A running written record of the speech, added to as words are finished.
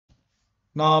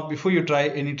Now, before you try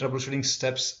any troubleshooting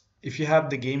steps, if you have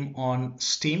the game on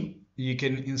Steam, you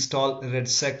can install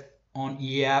REDSEC on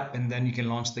EA app and then you can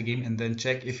launch the game and then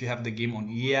check. If you have the game on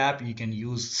EA app, you can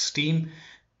use Steam.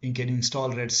 You can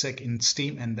install REDSEC in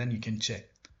Steam and then you can check.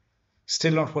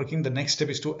 Still not working. The next step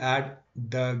is to add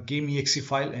the game exe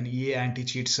file and EA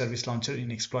AntiCheat service launcher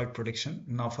in exploit protection.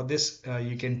 Now for this,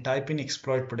 you can type in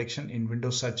exploit protection in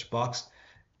Windows search box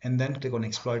and then click on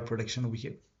exploit protection over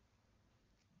here.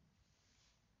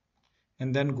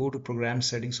 And then go to program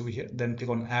settings over here, then click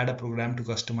on add a program to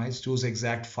customize, choose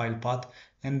exact file path,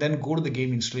 and then go to the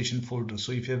game installation folder.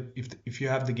 So if you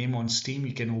have the game on Steam,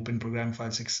 you can open program file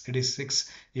 686.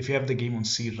 If you have the game on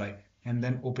C drive, and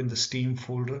then open the Steam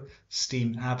folder,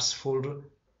 Steam apps folder,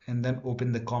 and then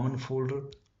open the common folder,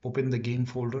 open the game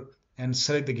folder, and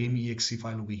select the game exe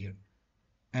file over here.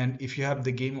 And if you have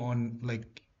the game on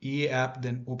like EA app,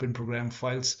 then open program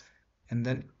files and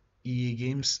then EA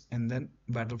games and then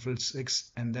Battlefield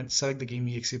 6 and then select the game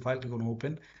exe file, click on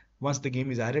open. Once the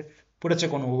game is added, put a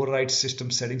check on override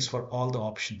system settings for all the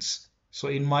options. So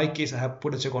in my case, I have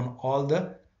put a check on all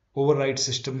the override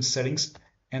system settings,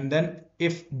 and then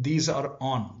if these are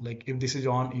on, like if this is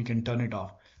on, you can turn it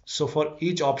off. So for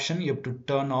each option, you have to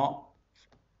turn off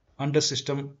under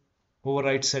system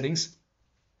override settings.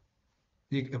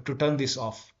 You have to turn this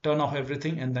off, turn off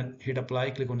everything and then hit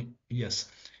apply, click on yes.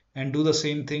 And do the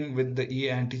same thing with the EA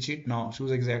AntiCheat. Now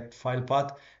choose exact file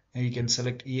path and you can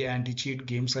select EA AntiCheat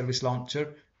game service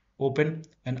launcher, open,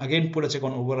 and again put a check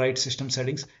on override system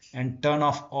settings and turn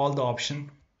off all the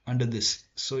option under this.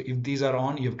 So if these are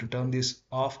on, you have to turn this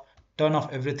off, turn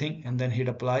off everything and then hit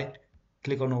apply,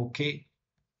 click on OK,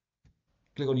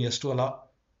 click on yes to allow.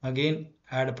 Again,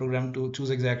 add a program to choose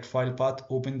exact file path,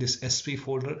 open this SP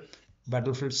folder,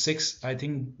 Battlefield 6. I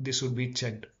think this would be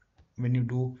checked when you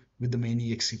do with the main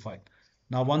exe file.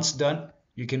 Now once done,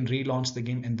 you can relaunch the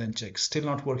game and then check. Still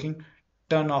not working,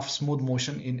 turn off smooth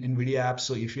motion in NVIDIA app.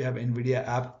 So if you have NVIDIA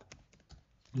app,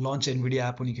 launch NVIDIA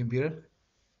app on your computer.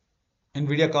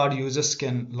 NVIDIA card users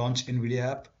can launch NVIDIA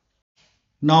app.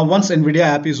 Now once NVIDIA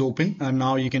app is open, and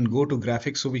now you can go to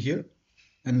graphics over here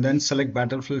and then select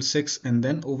Battlefield 6 and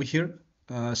then over here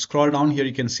scroll down here,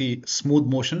 you can see smooth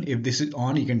motion. If this is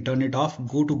on, you can turn it off,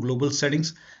 go to global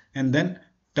settings and then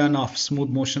turn off smooth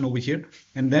motion over here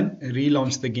and then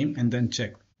relaunch the game and then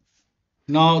check.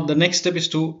 Now the next step is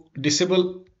to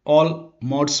disable all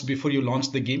mods before you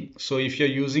launch the game. So if you're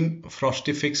using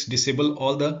Frosty Fix, disable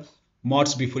all the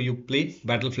mods before you play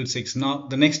Battlefield 6. Now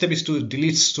the next step is to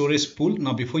delete storage pool.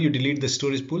 Now before you delete the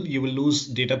storage pool, you will lose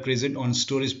data present on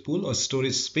storage pool or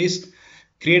storage space.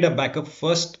 Create a backup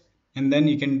first and then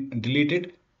you can delete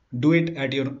it. Do it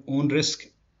at your own risk,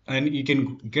 and you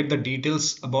can get the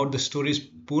details about the storage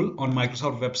pool on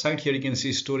Microsoft website. Here you can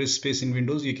see storage space in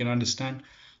Windows. You can understand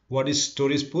what is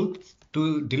storage pool.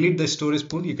 To delete the storage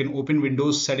pool, you can open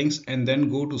Windows settings and then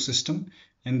go to system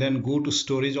and then go to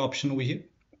storage option over here.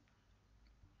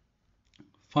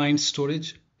 Find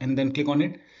storage and then click on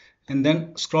it and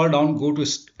then scroll down, go to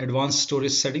advanced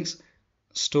storage settings,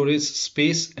 storage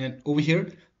space, and over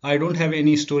here I don't have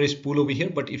any storage pool over here,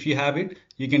 but if you have it,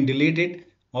 you can delete it.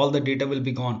 All the data will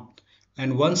be gone.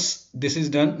 And once this is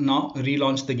done, now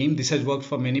relaunch the game. This has worked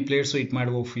for many players, so it might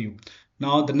work for you.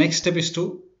 Now the next step is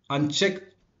to check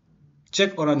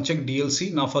or uncheck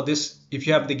DLC. Now for this, if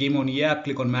you have the game on EA app,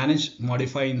 click on manage,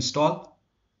 modify, install,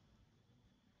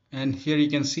 and here you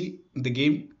can see the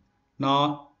game.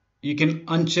 Now you can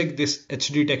uncheck this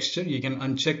HD texture, you can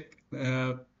uncheck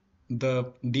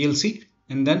the DLC,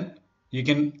 and then you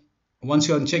can, once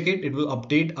you uncheck it, it will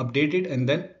update it and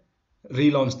then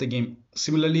relaunch the game.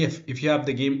 Similarly, if you have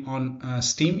the game on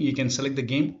Steam, you can select the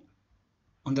game.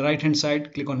 On the right hand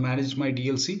side, click on manage my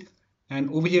DLC, and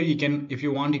over here you can, if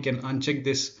you want, you can uncheck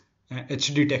this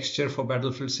HD texture for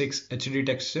Battlefield 6 HD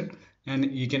texture,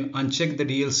 and you can uncheck the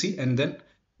DLC and then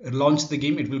launch the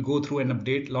game. It will go through and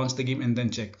update, launch the game and then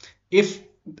check. If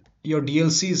your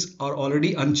DLCs are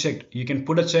already unchecked, you can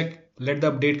put a check, let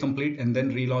the update complete and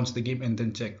then relaunch the game and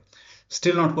then check.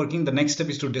 Still not working. The next step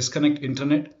is to disconnect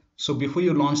internet. So before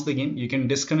you launch the game, you can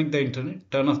disconnect the internet,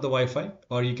 turn off the Wi-Fi,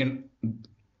 or you can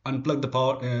unplug the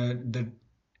power, the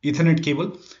Ethernet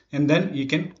cable, and then you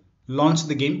can launch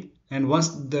the game. And once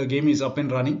the game is up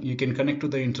and running, you can connect to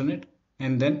the internet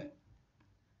and then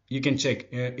you can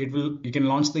check. You can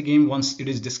launch the game once it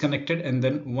is disconnected, and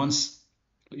then once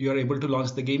you are able to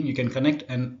launch the game, you can connect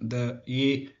and the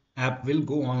EA app will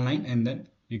go online and then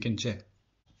you can check.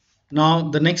 Now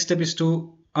the next step is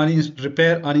to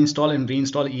repair, uninstall and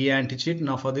reinstall EA AntiCheat.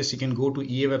 Now for this you can go to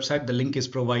EA website. The link is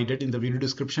provided in the video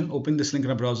description. Open this link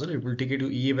in a browser. It will take you to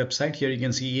EA website. Here you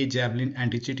can see EA Javelin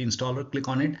AntiCheat installer. Click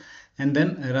on it and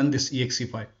then run this exe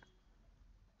file.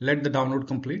 Let the download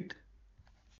complete.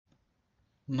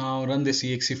 Now run this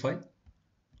exe file.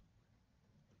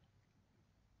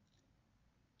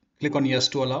 Click on yes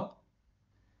to allow.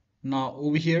 Now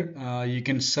over here you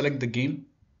can select the game.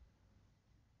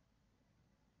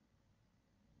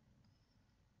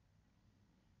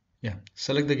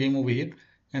 Select the game over here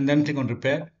and then click on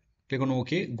repair. Click on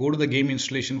OK. Go to the game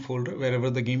installation folder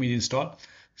wherever the game is installed.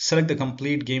 Select the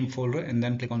complete game folder and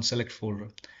then click on select folder.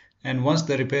 And once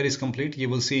the repair is complete, you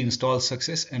will see install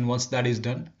success. And once that is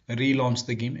done, relaunch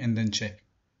the game and then check.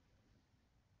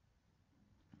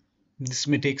 This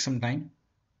may take some time.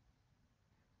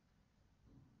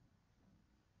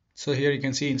 So here you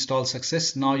can see install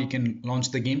success. Now you can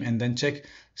launch the game and then check.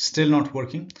 Still not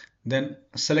working. Then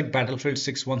select Battlefield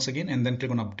 6 once again and then click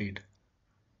on update.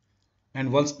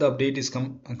 And once the update is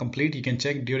complete, you can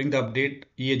check during the update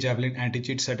EA Javelin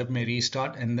AntiCheat setup may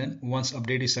restart, and then once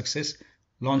update is success,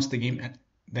 launch the game and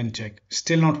then check.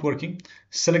 Still not working.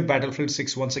 Select Battlefield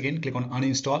 6 once again, click on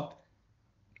uninstall.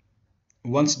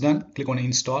 Once done, click on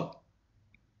install.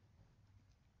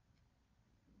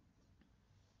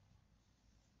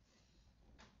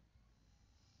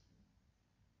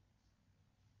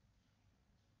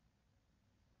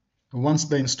 Once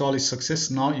the install is success,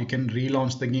 now you can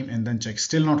relaunch the game and then check.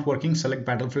 Still not working. Select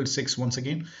Battlefield 6 once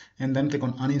again and then click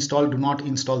on uninstall. Do not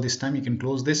install this time. You can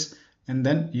close this and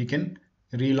then you can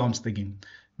relaunch the game.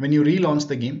 When you relaunch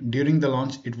the game, during the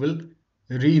launch it will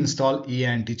reinstall EA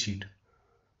AntiCheat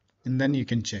and then you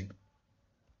can check.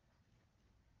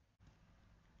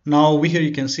 Now over here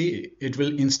you can see it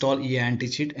will install EA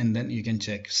AntiCheat and then you can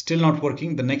check. Still not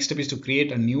working. The next step is to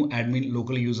create a new admin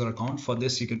local user account. For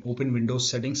this you can open Windows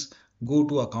settings, go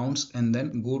to accounts and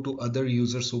then go to other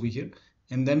users over here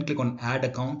and then click on add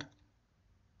account.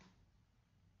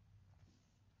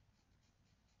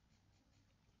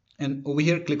 And over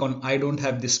here click on I don't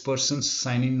have this person's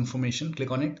sign in information.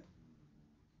 Click on it.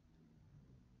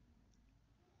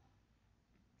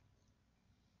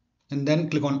 And then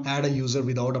click on add a user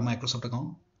without a Microsoft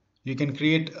account. You can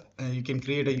create a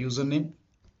username.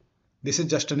 This is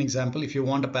just an example. If you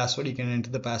want a password, you can enter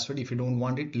the password. If you don't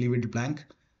want it, leave it blank.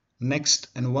 Next,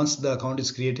 and once the account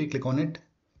is created, click on it,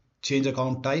 change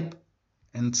account type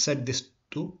and set this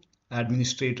to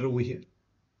administrator over here.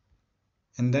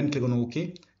 And then click on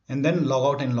OK and then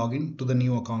log out and log in to the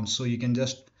new account. So you can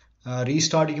just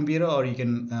restart your computer or you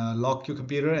can lock your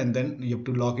computer and then you have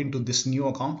to log into this new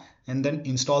account and then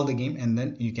install the game and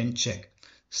then you can check.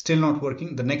 Still not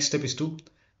working. The next step is to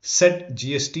set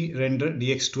GST render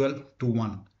DX12 to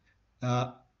 1.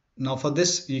 Now for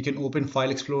this you can open File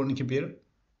Explorer on your computer,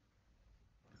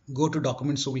 go to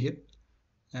documents over here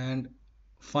and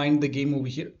find the game over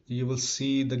here. You will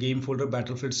see the game folder,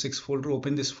 Battlefield 6 folder.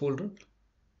 Open this folder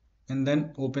and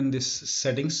then open this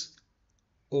settings.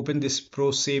 Open this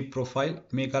Pro Save Profile,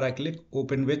 make a right click,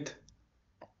 open with,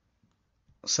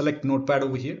 select Notepad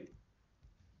over here.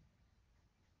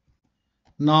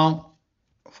 Now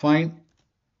find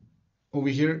over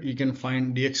here, you can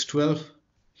find DX12.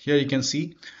 Here you can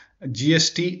see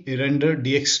GST render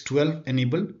DX12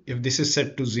 enabled. If this is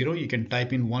set to 0, you can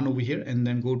type in 1 over here and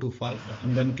then go to File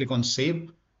and then click on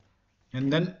Save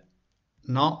and then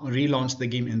now relaunch the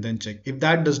game and then check. If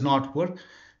that does not work,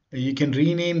 you can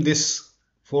rename this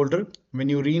folder. When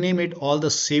you rename it, all the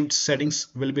saved settings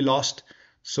will be lost.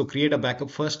 So create a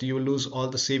backup first. You will lose all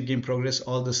the save game progress,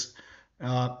 all this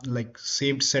like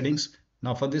saved settings.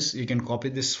 Now for this, you can copy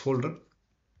this folder,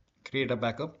 create a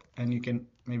backup, and you can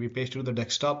maybe paste it to the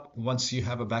desktop. Once you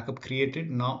have a backup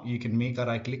created, now you can make a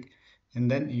right click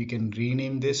and then you can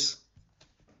rename this.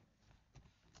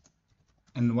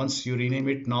 And once you rename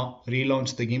it, now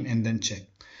relaunch the game and then check.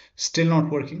 Still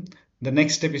not working. The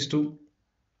next step is to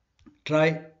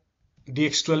try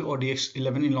DX12 or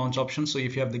DX11 in launch options. So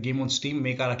if you have the game on Steam,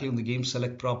 make a right click on the game,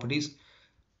 select properties,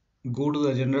 go to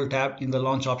the general tab, in the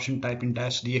launch option type in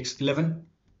 -DX11.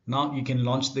 Now you can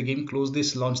launch the game, close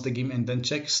this, launch the game and then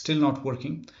check. Still not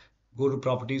working. Go to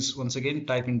properties once again,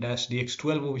 type in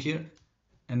 -DX12 over here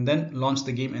and then launch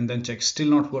the game and then check. Still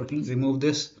not working. Remove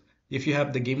this. If you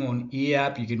have the game on EA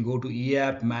app, you can go to EA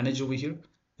app, manage over here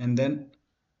and then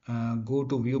go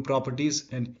to view properties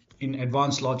and in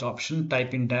advanced launch option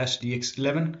type in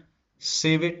 -DX11,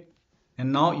 save it,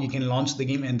 and now you can launch the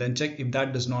game and then check. If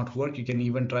that does not work, you can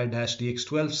even try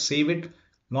 -DX12, save it,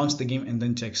 launch the game and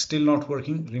then check. Still not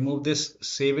working. Remove this,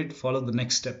 save it, follow the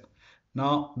next step.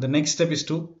 Now the next step is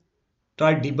to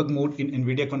try debug mode in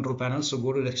NVIDIA control panel. So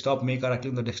go to desktop, make right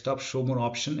click on the desktop, show more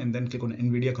option, and then click on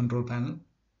NVIDIA control panel.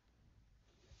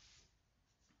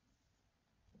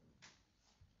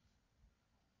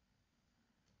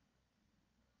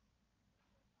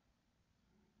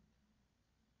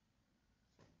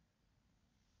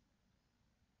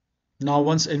 Now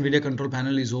once NVIDIA control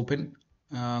panel is open,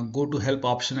 go to help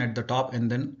option at the top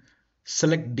and then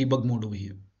select debug mode over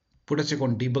here. Put a check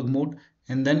on debug mode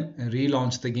and then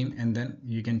relaunch the game, and then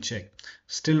you can check.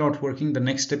 Still not working. The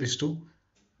next step is to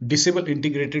disable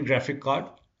integrated graphic card,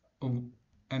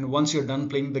 and once you're done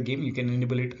playing the game you can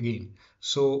enable it again.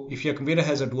 So if your computer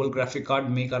has a dual graphic card,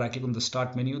 make a right click on the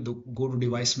start menu, go to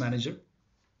device manager.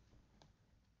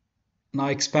 Now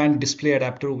expand display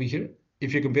adapter over here.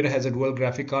 If your computer has a dual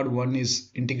graphic card, one is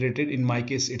integrated, in my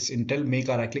case it's Intel, make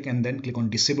a right click and then click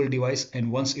on disable device,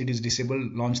 and once it is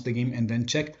disabled, launch the game and then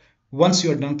check. Once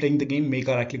you are done playing the game, make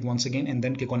a right click once again and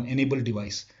then click on enable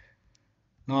device.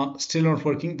 Now still not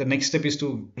working. The next step is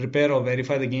to repair or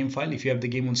verify the game file. If you have the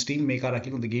game on Steam, make a right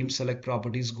click on the game, select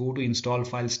properties, go to install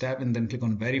files tab and then click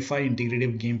on verify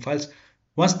integrated game files.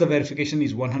 Once the verification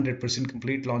is 100%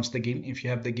 complete, launch the game. If you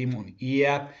have the game on EA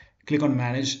app, click on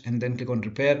manage and then click on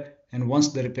repair, and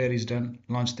once the repair is done,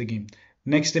 launch the game.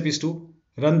 Next step is to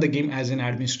run the game as an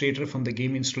administrator from the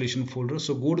game installation folder.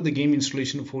 So go to the game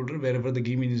installation folder wherever the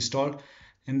game is installed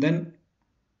and then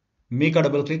make a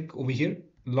double click over here,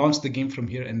 launch the game from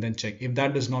here and then check. If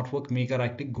that does not work, make a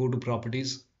right click, go to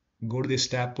properties, go to this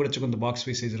tab, put a check on the box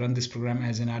which says run this program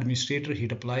as an administrator,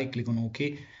 hit apply, click on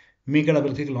OK, make a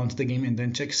double click, launch the game and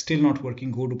then check. Still not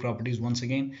working, go to properties once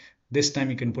again. This time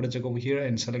you can put a check over here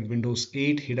and select Windows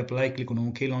 8, hit apply, click on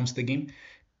OK, launch the game.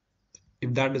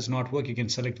 If that does not work, you can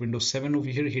select Windows 7 over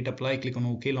here, hit apply, click on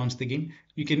OK, launch the game.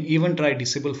 You can even try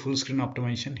disable full screen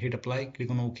optimization, hit apply,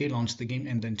 click on OK, launch the game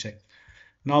and then check.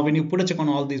 Now when you put a check on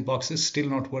all these boxes, still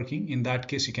not working, in that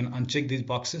case you can uncheck these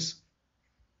boxes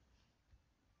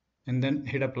and then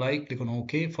hit apply, click on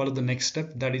OK. Follow the next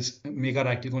step, that is make a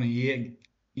right click on EA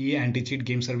AntiCheat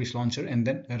game service launcher and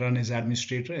then run as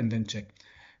administrator and then check.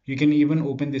 You can even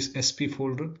open this SP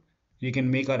folder, you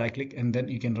can make a right click and then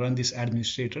you can run this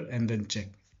administrator and then check.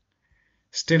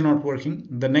 Still not working.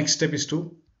 The next step is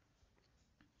to,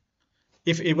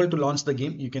 if able to launch the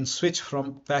game, you can switch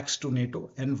from PAX to NATO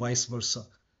and vice versa.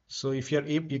 So if you're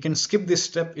able, you can skip this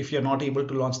step if you're not able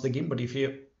to launch the game, but if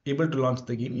you're able to launch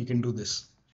the game, you can do this.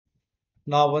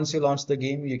 Now once you launch the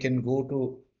game, you can go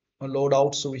to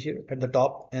loadouts over here at the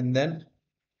top, and then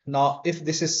now if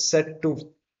this is set to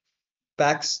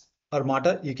PAX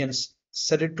Armata, you can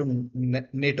set it to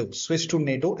NATO, switch to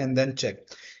NATO and then check.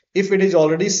 If it is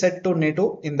already set to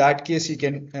NATO, in that case you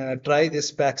can try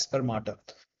this PAX Armata.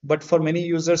 But for many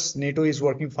users, NATO is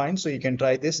working fine, so you can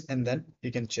try this and then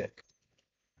you can check.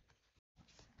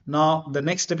 Now the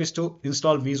next step is to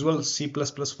install Visual C++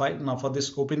 file. Now for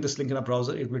this, open this link in a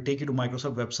browser. It will take you to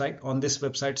Microsoft website. On this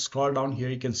website, scroll down here,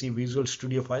 you can see Visual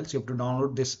Studio files. You have to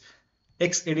download this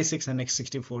x86 and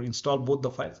x64. Install both the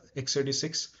files,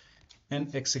 x86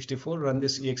 and x64. Run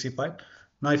this exe file.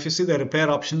 Now if you see the repair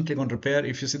option, click on repair.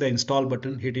 If you see the install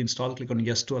button, hit install, click on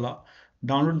yes to allow.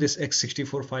 Download this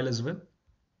x64 file as well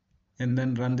and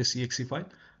then run this exe file.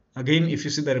 Again, if you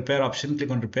see the repair option,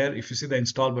 click on repair. If you see the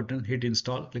install button, hit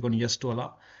install, click on yes to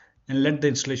allow and let the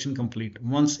installation complete.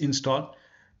 Once installed,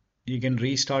 you can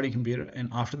restart your computer, and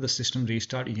after the system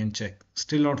restart, you can check.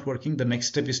 Still not working. The next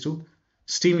step is to,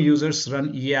 Steam users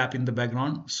run EA app in the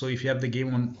background. So if you have the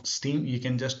game on Steam, you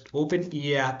can just open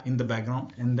EA app in the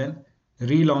background and then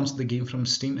relaunch the game from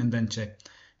Steam and then check.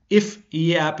 If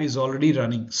EA app is already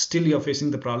running, still you're facing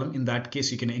the problem, in that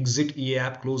case you can exit EA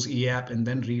app, close EA app and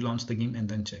then relaunch the game and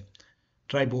then check.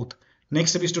 Try both.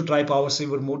 Next step is to try power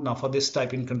saver mode. Now for this,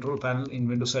 type in control panel in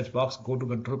Windows search box, go to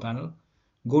control panel,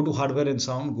 go to hardware and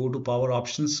sound, go to power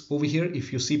options. Over here,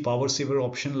 if you see power saver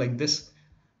option like this,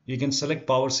 you can select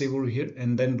power saver here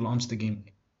and then launch the game.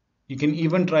 You can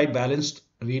even try balanced,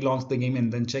 relaunch the game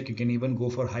and then check. You can even go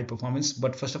for high performance,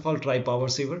 but first of all try power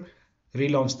saver,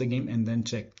 relaunch the game and then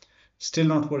check. Still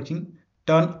not working.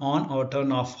 Turn on or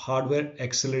turn off hardware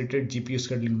accelerated GPU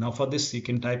scheduling. Now for this, you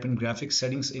can type in graphics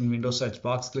settings in Windows search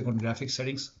box, click on graphics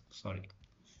settings,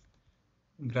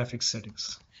 graphics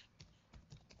settings,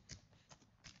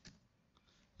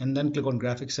 and then click on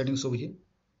graphics settings over here,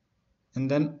 and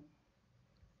then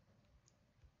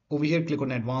over here click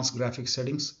on advanced graphics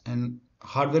settings and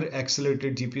hardware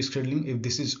accelerated GPU scheduling. If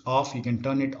this is off, you can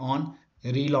turn it on,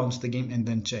 relaunch the game and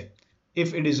then check.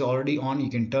 If it is already on, you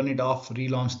can turn it off,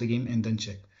 relaunch the game and then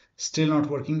check. Still not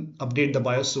working, update the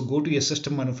BIOS. So go to your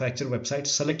system manufacturer website,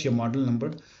 select your model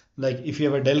number, Like if you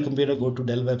have a Dell computer, go to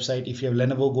Dell website. If you have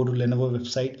Lenovo, go to Lenovo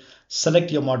website.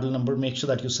 Select your model number, make sure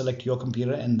that you select your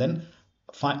computer, and then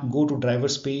go to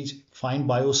drivers page, find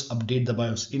BIOS, update the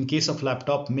BIOS. In case of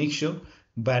laptop, make sure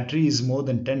battery is more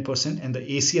than 10% and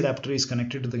the AC adapter is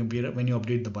connected to the computer when you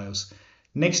update the BIOS.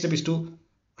 Next step is to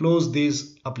close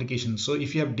these applications. So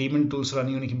if you have daemon tools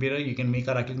running on your computer, you can make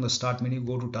a right click on the start menu,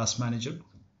 go to task manager,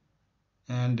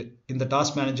 and in the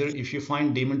task manager, if you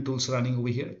find daemon tools running over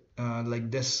here,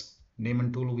 like this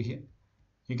daemon tool over here,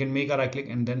 you can make a right click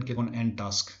and then click on end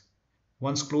task.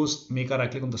 Once closed, make a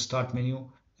right click on the start menu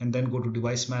and then go to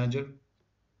device manager.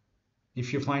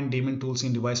 If you find daemon tools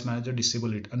in device manager,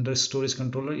 disable it. Under storage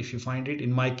controller, if you find it,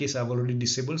 in my case I've already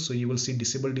disabled, so you will see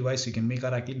disable device. You can make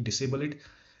a right click, disable it.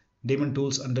 Daemon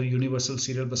tools under universal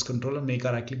serial bus controller, make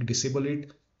a right click, disable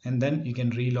it, and then you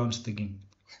can relaunch the game.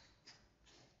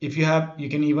 If you have, you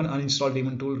can even uninstall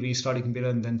daemon tool, restart your computer,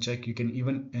 and then check. You can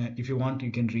even if you want,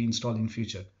 you can reinstall in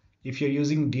future. If you're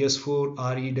using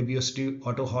DS4, RE, WSD,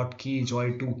 Auto Hotkey,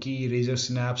 Joy 2 Key, Razer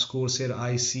Synapse, Corsair,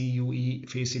 IC, UE,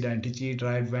 Faceit, AntiCheat,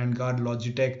 Riot Vanguard,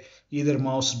 Logitech, either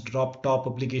mouse, drop top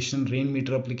application, rain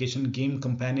meter application, game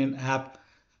companion app,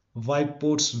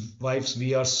 Vibeports, Vibes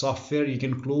VR software, you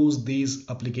can close these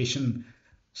application.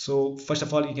 So first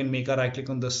of all, you can make a right click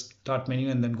on the start menu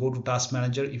and then go to task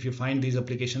manager. If you find these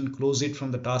application, close it from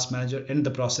the task manager, end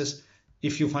the process.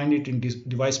 If you find it in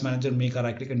device manager, make a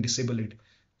right click and disable it.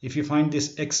 If you find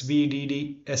this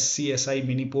XVDD SCSI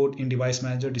mini port in device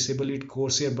manager, disable it.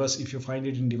 Corsair bus, if you find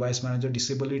it in device manager,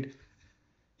 disable it.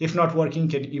 If not working,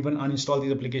 can even uninstall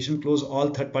this application. Close all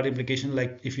third-party application,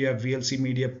 like if you have VLC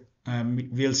media,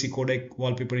 VLC codec,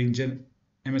 wallpaper engine,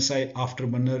 MSI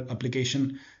afterburner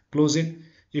application, close it.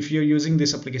 If you're using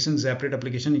this application, Zapret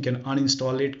application, you can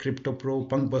uninstall it. Crypto Pro,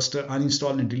 Punkbuster,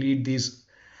 uninstall and delete these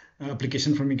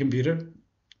application from your computer.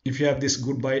 If you have this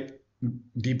Goodbye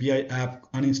DPI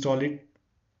app, uninstall it.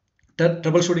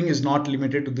 Troubleshooting is not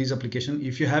limited to these applications.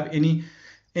 If you have any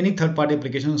third-party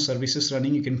application services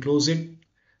running, you can close it,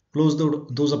 close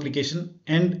those applications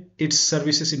and its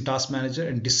services in task manager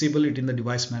and disable it in the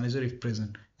device manager if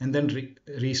present, and then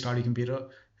restart your computer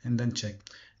and then check.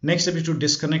 Next step is to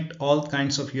disconnect all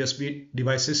kinds of USB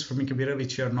devices from your computer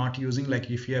which you are not using, like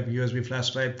if you have USB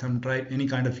flash drive, thumb drive, any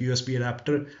kind of USB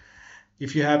adapter.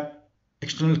 If you have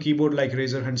external keyboard like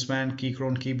Razer Huntsman,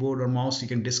 Keychron keyboard or mouse, you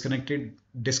can disconnect it,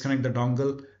 disconnect the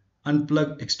dongle.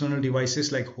 Unplug external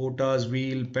devices like HOTAs,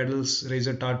 wheel, pedals,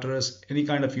 Razer Tartarus, any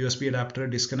kind of USB adapter,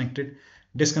 disconnect it.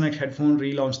 Disconnect headphone,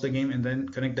 relaunch the game and then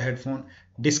connect the headphone.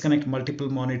 Disconnect multiple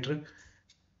monitor.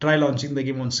 Try launching the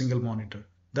game on single monitor.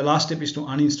 The last step is to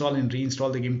uninstall and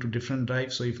reinstall the game to different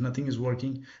drives. So if nothing is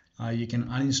working, you can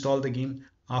uninstall the game.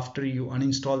 After you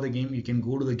uninstall the game, you can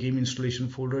go to the game installation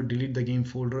folder, delete the game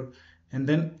folder, and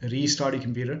then restart your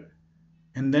computer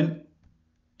and then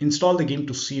install the game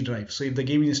to C drive. So if the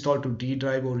game is installed to D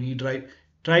drive or E drive,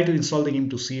 try to install the game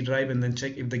to C drive and then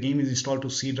check. If the game is installed to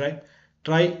C drive,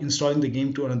 try installing the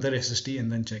game to another SSD and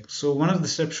then check. So one of the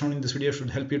steps shown in this video should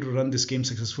help you to run this game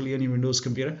successfully on your Windows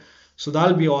computer. So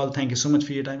that'll be all. Thank you so much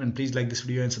for your time and please like this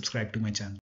video and subscribe to my channel.